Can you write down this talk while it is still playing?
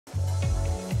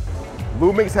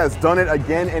LUMIX has done it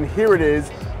again, and here it is.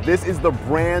 This is the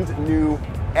brand new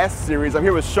S Series. I'm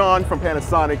here with Sean from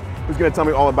Panasonic, who's going to tell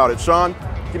me all about it. Sean,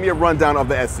 give me a rundown of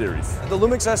the S Series. The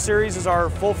LUMIX S Series is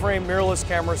our full-frame mirrorless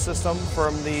camera system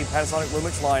from the Panasonic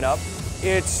LUMIX lineup.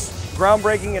 It's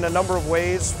groundbreaking in a number of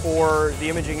ways for the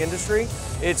imaging industry.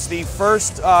 It's the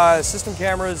first system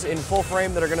cameras in full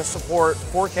frame that are going to support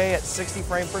 4K at 60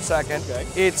 frames per second. Okay.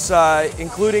 It's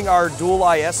including our dual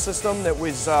IS system that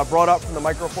was brought up from the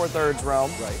Micro Four Thirds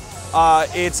realm. Right.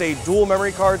 It's a dual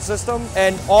memory card system,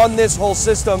 and on this whole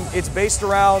system, it's based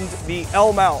around the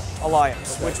LMount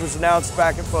Alliance, okay, which was announced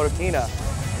back at Photokina.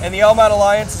 And the LMount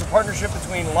Alliance is a partnership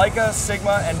between Leica,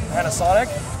 Sigma, and Panasonic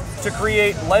to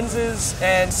create lenses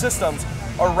and systems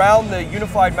around the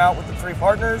unified mount with the three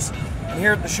partners. And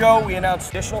here at the show, we announced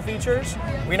additional features.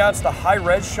 We announced the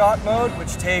high-res shot mode,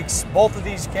 which takes both of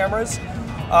these cameras,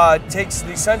 takes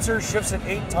the sensor, shifts it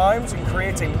 8 times, and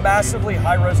creates a massively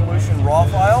high-resolution RAW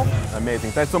file.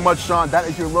 Amazing. Thanks so much, Sean. That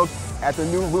is your look at the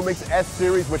new LUMIX S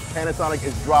Series, which Panasonic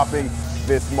is dropping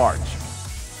this March.